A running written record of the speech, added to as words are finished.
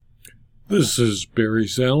This is Barry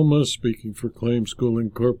Zalma speaking for Claim School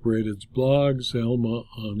Incorporated's blog, Zalma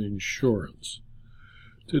on Insurance.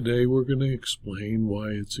 Today we're going to explain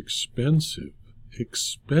why it's expensive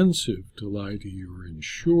to lie to your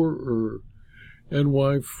insurer, and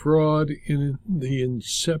why fraud in the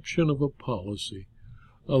inception of a policy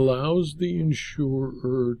allows the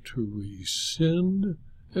insurer to rescind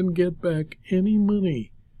and get back any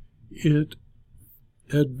money it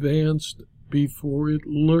advanced before it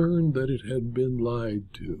learned that it had been lied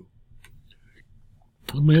to.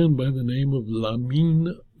 A man by the name of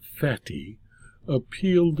Lamin Fatty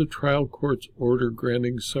appealed the trial court's order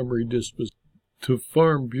granting summary disposition to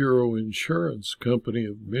Farm Bureau Insurance Company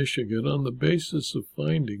of Michigan on the basis of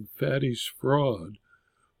finding Fatty's fraud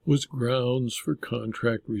was grounds for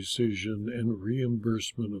contract rescission and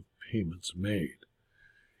reimbursement of payments made.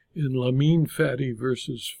 In Lamin Fatty v.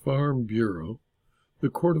 Farm Bureau, the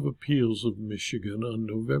Court of Appeals of Michigan on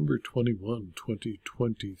November 21,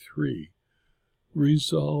 2023,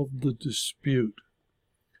 resolved the dispute.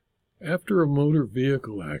 After a motor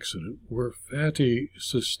vehicle accident where Fatty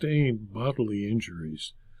sustained bodily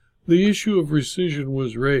injuries, the issue of rescission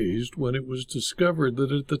was raised when it was discovered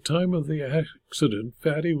that at the time of the accident,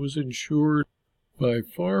 Fatty was insured by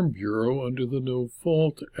Farm Bureau under the No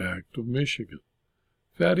Fault Act of Michigan.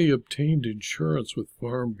 Fatty obtained insurance with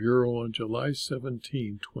Farm Bureau on July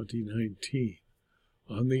 17, 2019.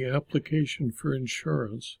 On the application for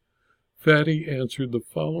insurance, Fatty answered the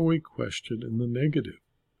following question in the negative.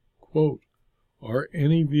 Quote, "Are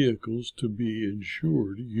any vehicles to be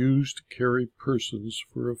insured used to carry persons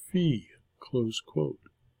for a fee?" Close quote.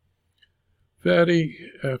 Fatty,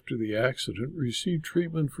 after the accident, received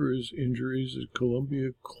treatment for his injuries at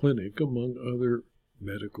Columbia Clinic, among other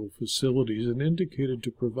medical facilities, and indicated to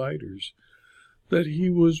providers that he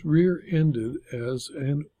was rear-ended as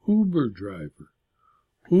an Uber driver.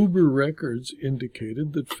 Uber records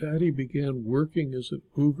indicated that Fatty began working as an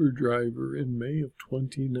Uber driver in May of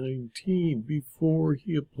 2019 before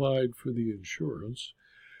he applied for the insurance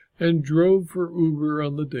and drove for Uber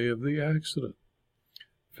on the day of the accident.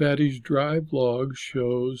 Fatty's drive log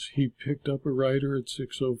shows he picked up a rider at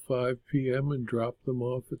 6:05 p.m. and dropped them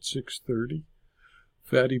off at 6:30.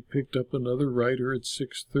 Fatty picked up another rider at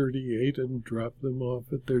 6:38 and dropped them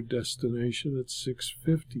off at their destination at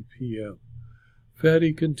 6:50 p.m.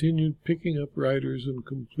 Fatty continued picking up riders and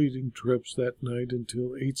completing trips that night until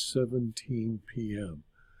 8:17 p.m.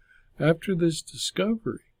 After this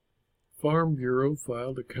discovery, Farm Bureau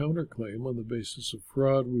filed a counterclaim on the basis of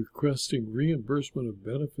fraud, requesting reimbursement of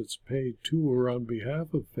benefits paid to or on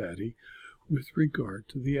behalf of Fatty with regard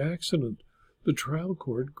to the accident. The trial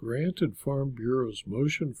court granted Farm Bureau's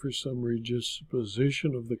motion for summary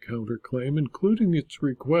disposition of the counterclaim, including its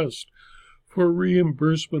request for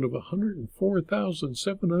reimbursement of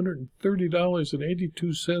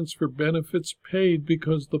 $104,730.82 for benefits paid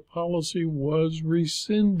because the policy was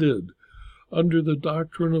rescinded under the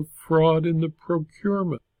doctrine of fraud in the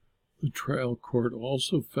procurement. The trial court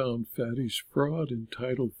also found Fatty's fraud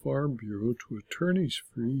entitled Farm Bureau to attorney's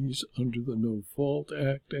fees under the No Fault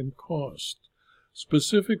Act and costs.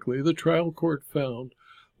 Specifically, the trial court found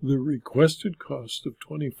the requested cost of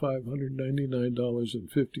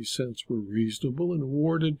 $2,599.50 were reasonable and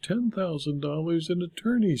awarded $10,000 in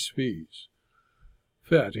attorney's fees.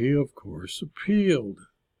 Fatty, of course, appealed.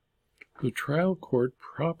 The trial court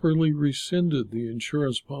properly rescinded the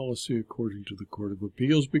insurance policy according to the Court of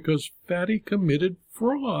Appeals because Fatty committed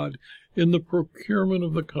fraud in the procurement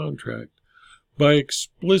of the contract by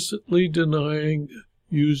explicitly denying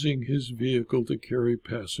using his vehicle to carry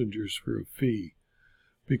passengers for a fee.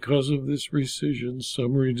 Because of this rescission,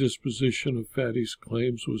 summary disposition of Fatty's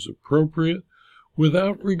claims was appropriate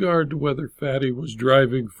without regard to whether Fatty was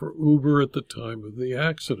driving for Uber at the time of the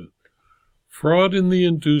accident. Fraud in the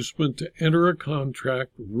inducement to enter a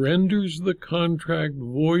contract renders the contract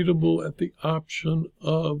voidable at the option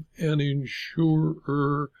of an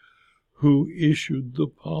insurer who issued the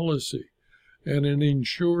policy, and an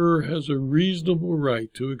insurer has a reasonable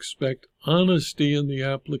right to expect honesty in the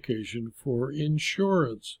application for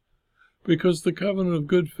insurance, because the covenant of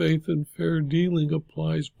good faith and fair dealing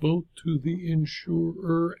applies both to the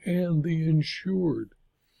insurer and the insured.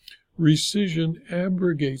 Rescission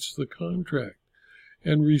abrogates the contract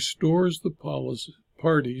and restores the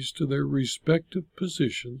parties to their respective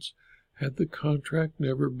positions had the contract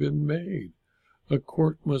never been made. A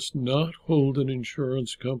court must not hold an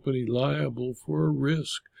insurance company liable for a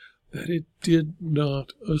risk that it did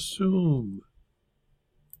not assume.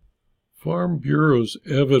 Farm Bureau's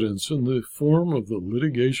evidence in the form of the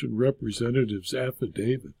litigation representative's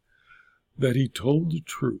affidavit that he told the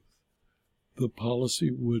truth the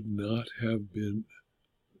policy would not have been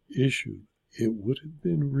issued. It would have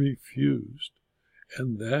been refused,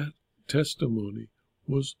 and that testimony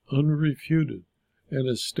was unrefuted and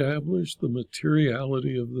established the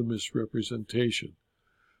materiality of the misrepresentation.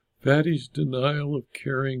 Fatty's denial of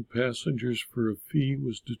carrying passengers for a fee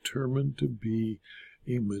was determined to be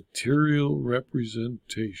a material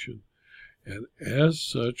representation, and as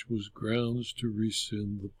such was grounds to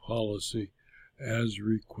rescind the policy as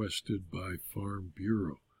requested by Farm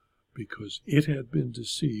Bureau, because it had been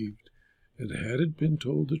deceived, and had it been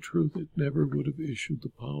told the truth, it never would have issued the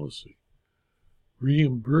policy.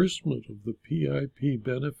 Reimbursement of the PIP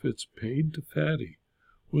benefits paid to Fatty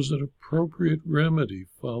was an appropriate remedy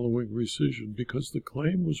following rescission because the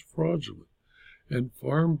claim was fraudulent and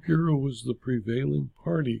Farm Bureau was the prevailing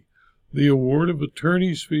party. The award of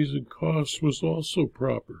attorney's fees and costs was also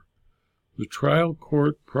proper. The trial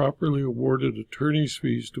court properly awarded attorney's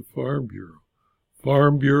fees to Farm Bureau.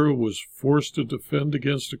 Farm Bureau was forced to defend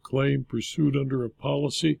against a claim pursued under a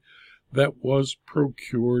policy that was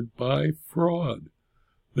procured by fraud.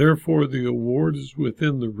 Therefore, the award is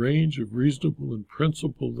within the range of reasonable and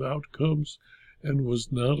principled outcomes and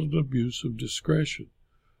was not an abuse of discretion.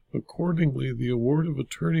 Accordingly, the award of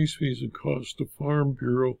attorney's fees and costs to Farm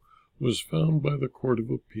Bureau was found by the Court of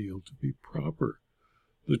Appeal to be proper.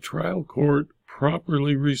 The trial court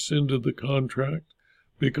properly rescinded the contract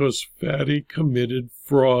because Fatty committed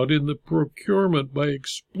fraud in the procurement by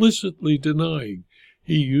explicitly denying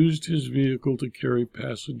he used his vehicle to carry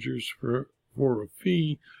passengers for a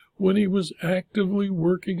fee when he was actively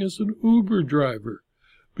working as an Uber driver.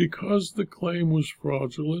 Because the claim was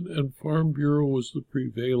fraudulent and Farm Bureau was the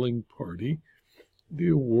prevailing party, the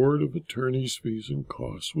award of attorney's fees and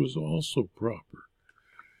costs was also proper.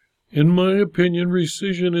 In my opinion,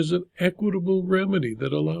 rescission is an equitable remedy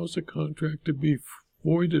that allows a contract to be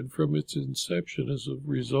voided from its inception as a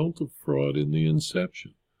result of fraud in the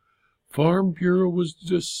inception. Farm Bureau was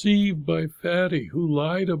deceived by Fatty, who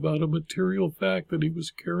lied about a material fact that he was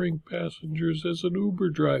carrying passengers as an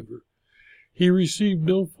Uber driver. He received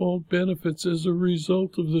no-fault benefits as a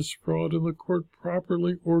result of this fraud, and the court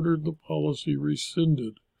properly ordered the policy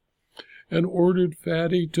rescinded and ordered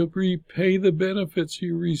Fatty to repay the benefits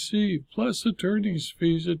he received, plus attorney's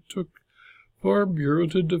fees it took Farm Bureau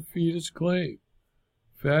to defeat its claim.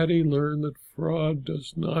 Fatty learned that fraud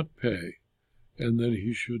does not pay, and that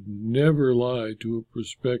he should never lie to a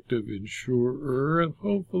prospective insurer, and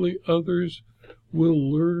hopefully others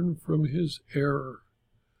will learn from his error.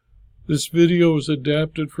 This video is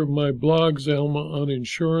adapted from my blog, Zalma on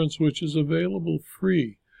Insurance, which is available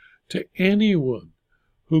free to anyone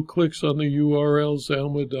who clicks on the URL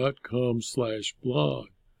zalma.com/blog.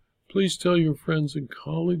 Please tell your friends and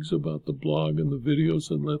colleagues about the blog and the videos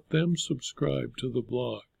and let them subscribe to the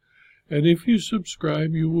blog. And if you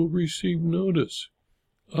subscribe, you will receive notice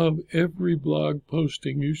of every blog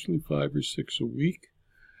posting, usually 5 or 6 a week.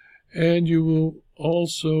 And you will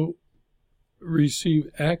also receive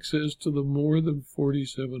access to the more than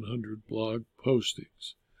 4,700 blog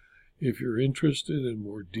postings. If you're interested in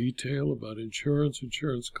more detail about insurance,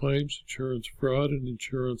 insurance claims, insurance fraud, and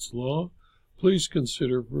insurance law, please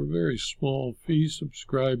consider for a very small fee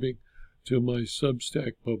subscribing to my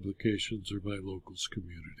Substack publications or my locals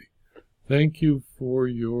community. Thank you for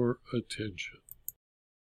your attention.